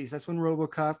the 80s. That's when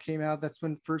RoboCop came out. That's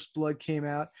when First Blood came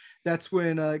out. That's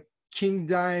when King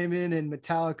Diamond and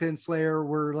Metallica and Slayer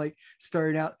were like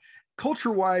starting out.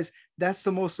 Culture wise, that's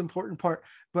the most important part.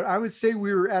 But I would say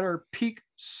we were at our peak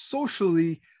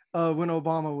socially when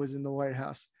Obama was in the White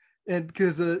House. And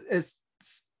because of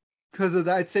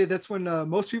that, I'd say that's when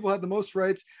most people had the most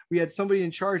rights. We had somebody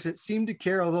in charge that seemed to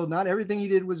care, although not everything he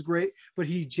did was great, but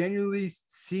he genuinely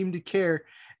seemed to care.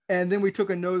 And then we took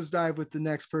a nosedive with the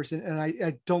next person. And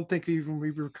I don't think even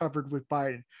we recovered with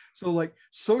Biden. So like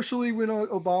socially, we know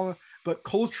Obama, but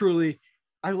culturally,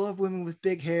 I love women with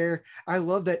big hair. I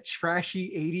love that trashy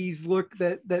 80s look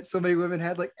that so many women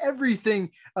had. Like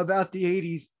everything about the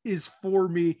 80s is for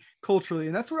me culturally.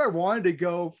 And that's where I wanted to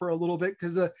go for a little bit,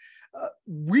 because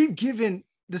we've given,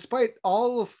 despite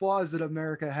all the flaws that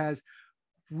America has,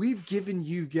 we've given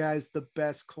you guys the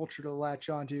best culture to latch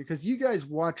onto, because you guys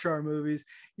watch our movies,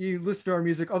 you listen to our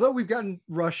music, although we've gotten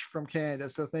Rush from Canada,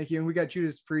 so thank you. And we got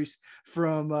Judas Priest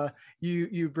from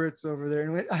you Brits over there.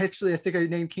 And I think I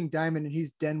named King Diamond and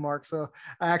he's Denmark, so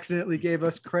I accidentally gave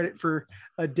us credit for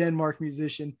a Denmark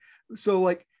musician. So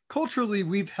like culturally,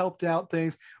 we've helped out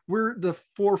things. We're the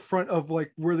forefront of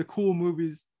like where the cool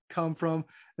movies come from,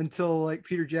 until like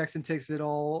Peter Jackson takes it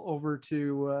all over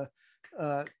to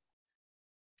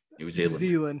New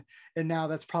Zealand, and now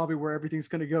that's probably where everything's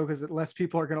going to go, because less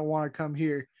people are going to want to come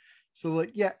here. So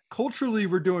like, yeah, culturally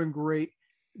we're doing great,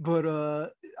 but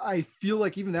I feel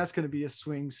like even that's going to be a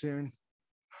swing soon.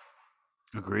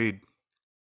 Agreed.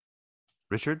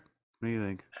 Richard, what do you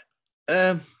think?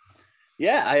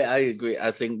 Yeah, I agree.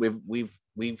 I think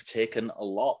we've taken a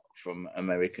lot from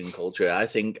American culture. I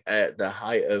think at the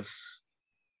height of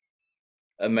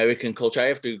American culture, I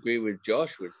have to agree with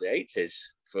Josh, with the 80s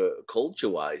for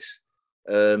culture-wise.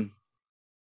 So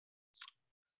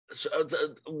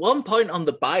one point on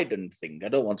the Biden thing, I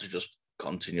don't want to just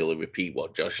continually repeat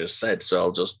what Josh has said, so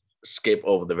I'll just skip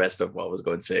over the rest of what I was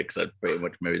going to say, because I pretty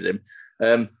much mirrors him.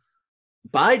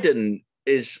 Biden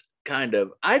is kind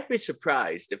of, I'd be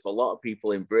surprised if a lot of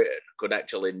people in Britain could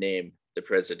actually name the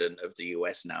president of the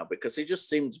US now, because he just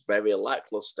seems very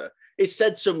lackluster. He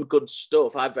said some good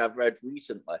stuff. I've read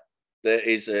recently that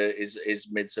he's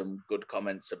made some good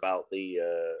comments about the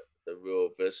Roe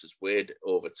versus Wade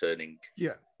overturning.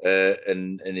 Yeah.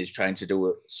 And he's trying to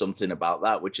do something about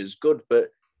that, which is good, but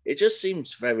it just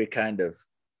seems very kind of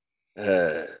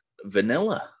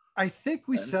vanilla. I think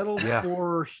we settled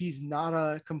for he's not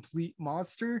a complete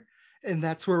monster. And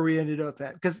that's where we ended up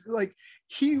at, because like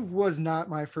he was not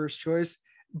my first choice,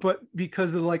 but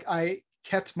because of like I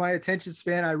kept my attention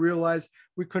span, I realized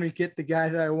we couldn't get the guy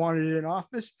that I wanted in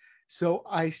office, so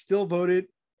I still voted,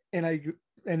 and I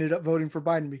ended up voting for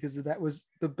Biden because that was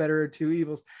the better of two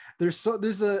evils. There's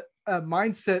a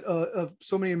mindset of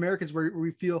so many Americans where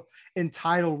we feel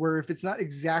entitled, where if it's not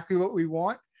exactly what we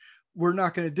want, we're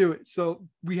not going to do it. So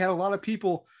we had a lot of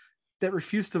people that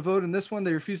refused to vote in this one.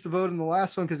 They refused to vote in the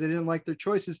last one because they didn't like their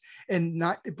choices.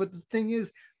 But the thing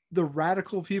is, the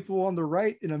radical people on the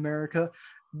right in America,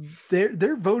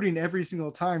 they're voting every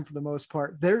single time for the most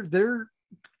part. They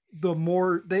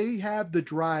have the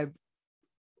drive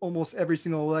almost every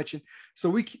single election.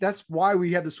 So that's why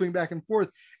we have to swing back and forth,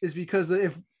 is because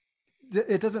if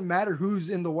it doesn't matter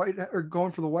who's in the White or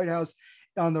going for the White House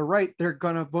on the right, they're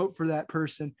going to vote for that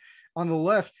person. On the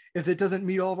left, if it doesn't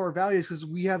meet all of our values, because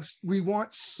we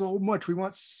want so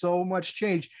much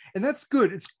change, and that's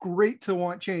good. It's great to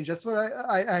want change. That's what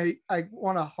I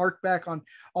want to hark back on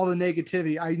all the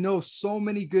negativity. I know so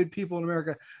many good people in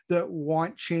America that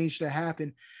want change to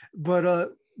happen, but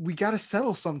we got to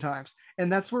settle sometimes,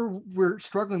 and that's where we're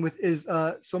struggling with. Is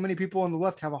so many people on the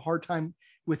left have a hard time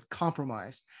with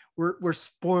compromise. We're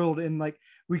spoiled, and like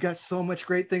we got so much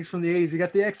great things from the 80s. We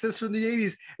got the excess from the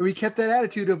 80s, and we kept that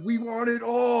attitude of we want it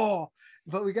all.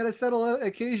 But we got to settle out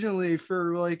occasionally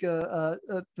for like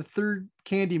the third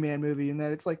Candyman movie, and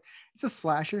that it's like it's a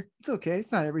slasher. It's okay.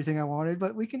 It's not everything I wanted,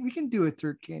 but we can do a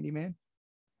third Candyman.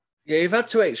 Yeah, you've had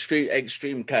two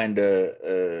extreme kind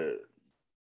of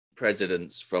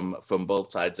presidents from both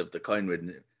sides of the coin.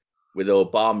 With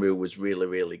Obama, who was really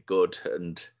really good,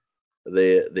 and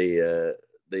but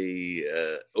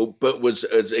was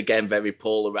again very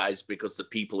polarized because the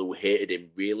people who hated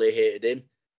him really hated him,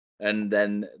 and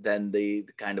then the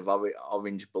kind of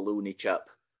orange balloony chap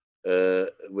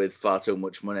with far too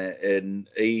much money, and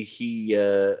he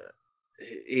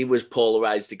was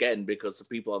polarized again because the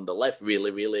people on the left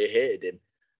really really hated him,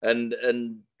 and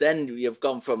then you've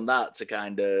gone from that to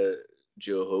kind of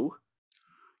Joe Who.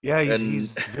 Yeah,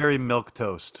 he's very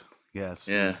milquetoast. Yes,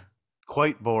 yeah, he's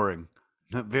quite boring.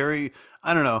 Very,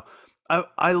 I don't know.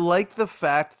 I like the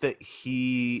fact that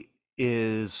he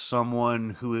is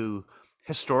someone who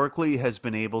historically has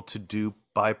been able to do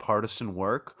bipartisan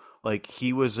work. Like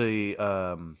he was a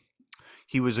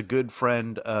good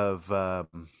friend of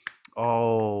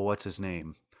what's his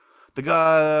name? The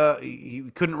guy he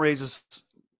couldn't raise his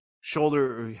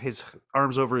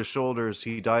arms over his shoulders.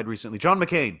 He died recently. John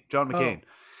McCain. Oh.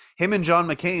 Him and John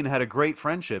McCain had a great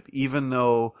friendship, even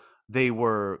though they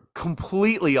were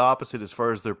completely opposite as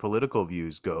far as their political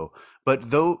views go.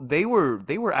 But though they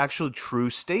were actually true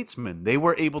statesmen. They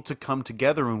were able to come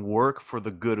together and work for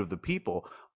the good of the people.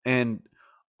 And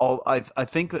I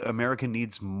think that America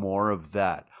needs more of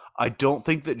that. I don't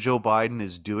think that Joe Biden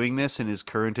is doing this in his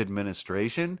current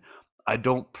administration. I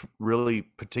don't really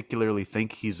particularly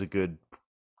think he's a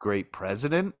great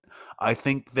president. I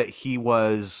think that he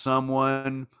was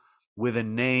someone with a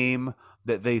name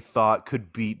that they thought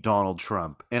could beat Donald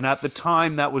Trump. And at the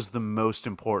time, that was the most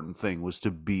important thing, was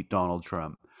to beat Donald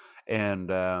Trump.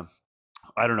 And I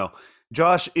don't know.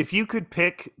 Josh, if you could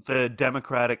pick the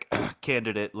Democratic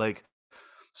candidate, like,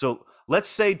 so let's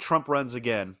say Trump runs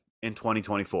again in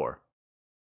 2024.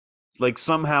 Like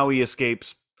somehow he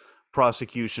escapes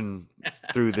prosecution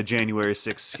through the January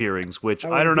 6th hearings, which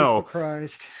I don't know.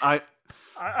 Surprised.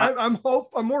 I'm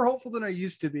more hopeful than I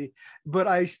used to be, but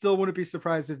I still wouldn't be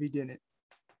surprised if he didn't.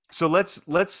 So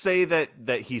let's say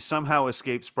that he somehow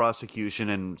escapes prosecution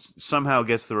and somehow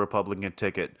gets the Republican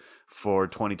ticket for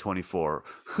 2024.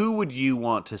 Who would you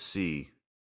want to see?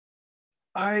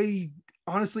 I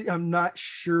honestly, I'm not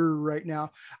sure right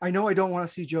now. I know I don't want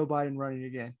to see Joe Biden running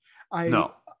again.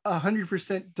 No.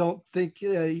 100% don't think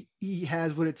he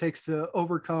has what it takes to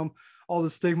overcome all the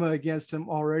stigma against him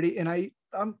already. And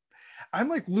I'm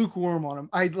like lukewarm on him.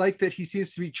 I like that he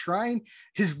seems to be trying.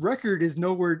 His record is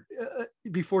nowhere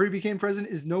before he became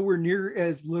president is nowhere near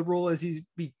as liberal as he's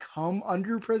become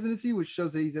under presidency, which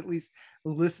shows that he's at least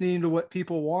listening to what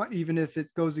people want, even if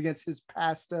it goes against his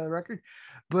past record.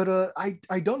 But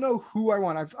I don't know who I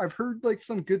want. I've heard like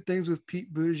some good things with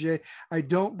Pete Buttigieg. I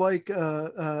don't like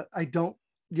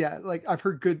like I've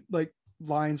heard good like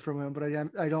lines from him, but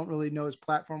I don't really know his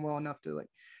platform well enough to like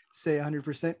say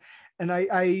 100%.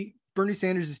 And Bernie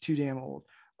Sanders is too damn old.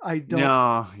 I don't.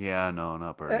 No,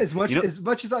 not Bernie. As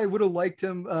much as I would have liked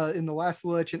him in the last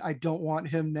election, I don't want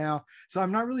him now. So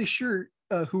I'm not really sure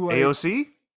who AOC.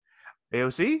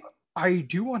 I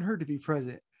do want her to be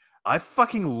president. I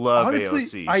fucking love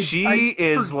Honestly,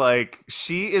 AOC.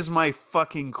 She is my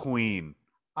fucking queen.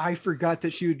 I forgot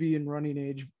that she would be in running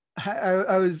age.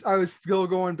 I was still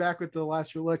going back with the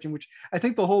last election, which I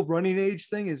think the whole running age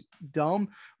thing is dumb.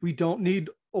 We don't need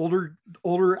older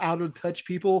out of touch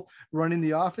people running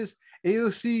the office.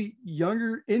 AOC,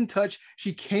 younger, in touch.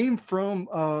 She came from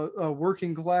a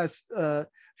working class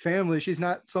family. She's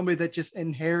not somebody that just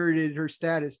inherited her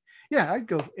status. Yeah, I'd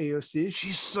go AOC.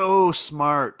 She's so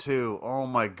smart too. Oh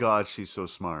my God, she's so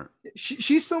smart.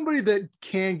 She's somebody that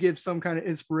can give some kind of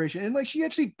inspiration, and like she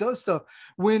actually does stuff.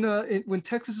 When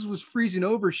Texas was freezing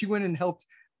over, she went and helped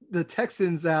the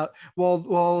Texans out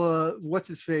while what's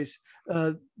his face,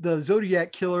 the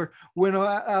Zodiac killer, went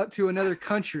out to another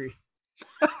country.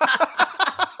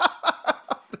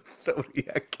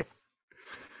 Zodiac.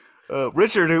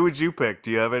 Richard, who would you pick?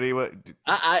 Do you have any?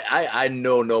 I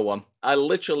know no one. I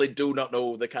literally do not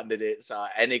know who the candidates are.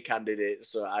 Any candidates,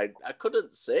 so I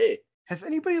couldn't say. Has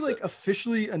anybody like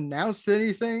officially announced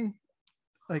anything?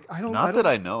 Like I don't. That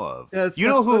I know of. Yeah, you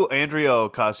know who Andrea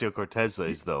Ocasio-Cortez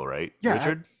is, though, right? Yeah,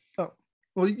 Richard.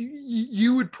 Well,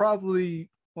 you would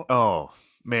probably. Well, oh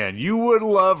man, you would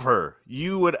love her.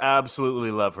 You would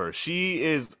absolutely love her. She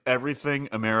is everything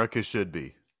America should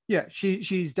be. Yeah,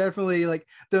 she's definitely like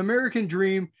the American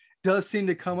dream does seem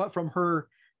to come up from her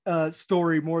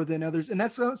story more than others, and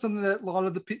that's something that a lot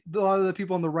of the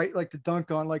people on the right like to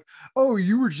dunk on. Like, oh,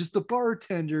 you were just a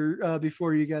bartender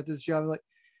before you got this job. Like,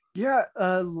 yeah,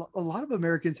 a lot of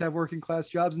Americans have working class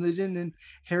jobs and they didn't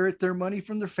inherit their money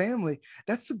from their family.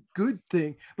 That's a good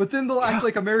thing. But then they'll act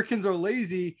like Americans are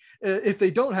lazy if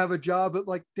they don't have a job, but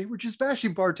like they were just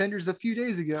bashing bartenders a few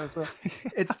days ago. So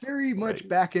it's very much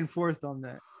back and forth on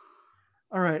that.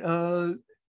 All right.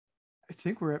 I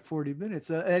think we're at 40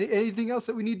 minutes. Anything else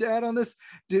that we need to add on this?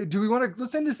 Do we want to,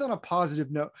 let's end this on a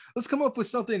positive note. Let's come up with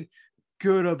something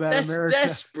good about America.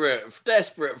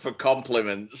 Desperate for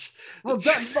compliments. Well,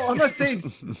 I'm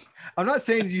not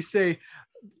saying you say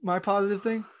my positive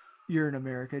thing. You're in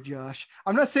America, Josh.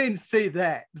 I'm not saying say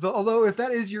that, but although if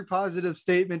that is your positive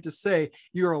statement to say,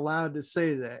 you're allowed to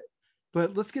say that.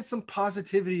 But let's get some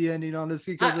positivity ending on this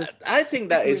because I think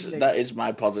that is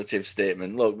my positive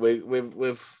statement. Look,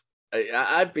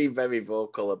 I've been very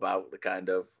vocal about the kind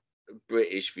of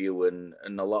British view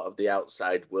and a lot of the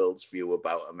outside world's view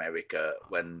about America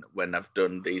when I've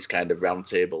done these kind of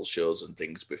roundtable shows and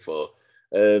things before.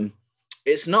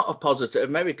 It's not a positive.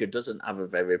 America doesn't have a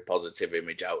very positive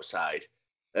image outside.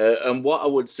 And what I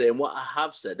would say and what I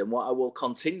have said and what I will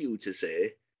continue to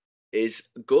say is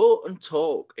go and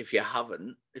talk if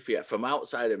you're from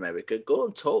outside America, go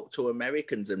and talk to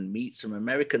Americans and meet some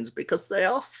Americans because they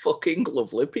are fucking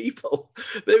lovely people.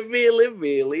 They really,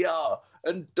 really are.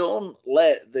 And don't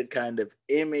let the kind of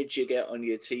image you get on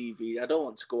your TV, I don't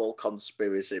want to go all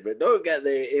conspiracy, but don't get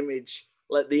the image,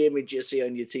 let the image you see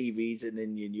on your TVs and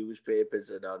in your newspapers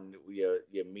and on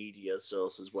your media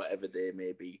sources, whatever they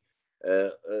may be,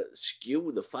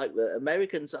 skew the fact that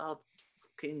Americans are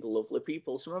fucking lovely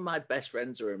people. Some of my best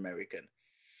friends are American.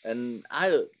 And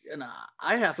I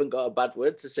haven't got a bad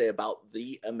word to say about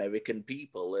the American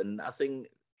people. And I think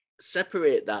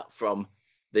separate that from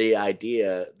the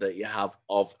idea that you have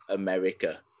of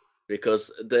America, because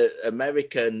the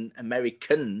Americans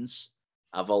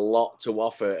have a lot to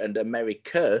offer, and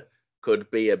America could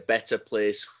be a better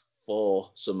place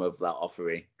for some of that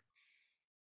offering.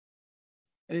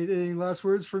 Anything last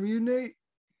words from you, Nate?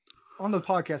 On the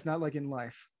podcast, not like in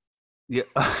life. Yeah,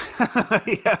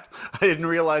 yeah. I didn't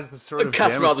realize the sort of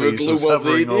Damocles was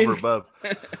hovering over above.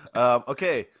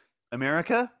 Okay,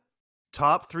 America.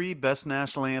 Top 3 best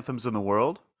national anthems in the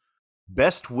world.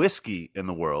 Best whiskey in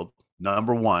the world.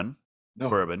 Number 1,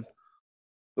 bourbon.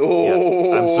 Oh,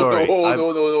 yeah, I'm sorry.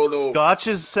 No. Scotch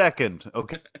is second.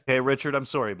 Okay, Richard, I'm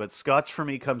sorry, but Scotch for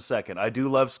me comes second. I do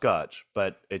love Scotch,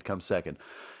 but it comes second.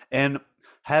 And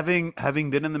having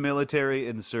been in the military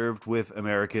and served with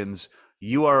Americans,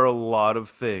 you are a lot of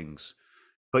things,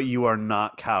 but you are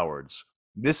not cowards.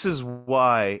 This is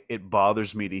why it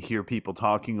bothers me to hear people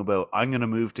talking about, I'm going to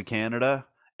move to Canada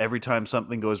every time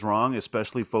something goes wrong,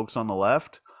 especially folks on the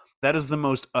left. That is the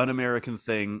most un-American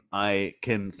thing I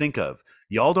can think of.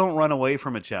 Y'all don't run away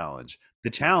from a challenge. The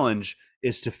challenge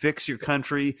is to fix your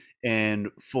country and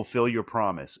fulfill your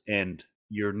promise. And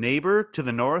your neighbor to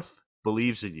the north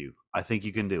believes in you. I think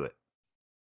you can do it.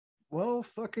 Well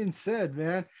fucking said,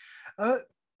 man.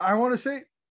 I want to say,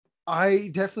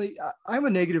 I'm a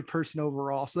negative person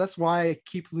overall. So that's why I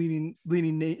keep leaning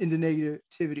into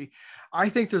negativity. I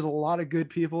think there's a lot of good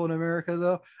people in America,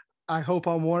 though. I hope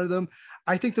I'm one of them.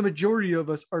 I think the majority of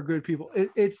us are good people.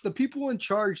 It's the people in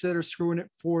charge that are screwing it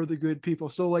for the good people.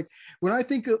 So like when I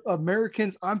think of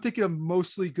Americans, I'm thinking of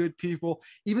mostly good people,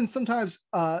 even sometimes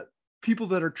people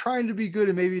that are trying to be good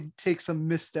and maybe take some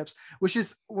missteps, which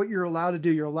is what you're allowed to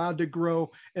do. You're allowed to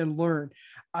grow and learn.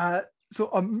 So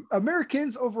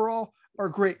Americans overall are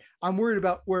great. I'm worried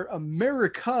about where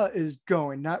America is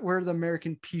going, not where the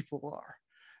American people are.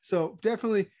 So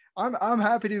definitely, I'm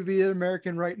happy to be an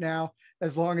American right now,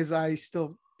 as long as I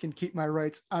still can keep my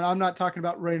rights. And I'm not talking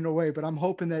about running away, but I'm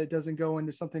hoping that it doesn't go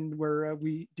into something where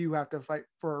we do have to fight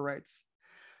for our rights.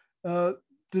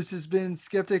 This has been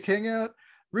Skeptic Hangout.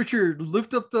 Richard,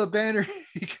 lift up the banner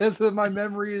because of my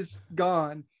memory is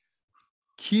gone.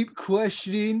 Keep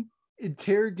questioning,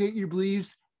 interrogate your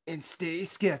beliefs, and stay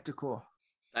skeptical.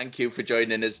 Thank you for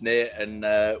joining us, Nate, and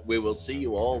we will see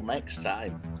you all next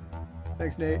time.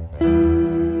 Thanks, Nate.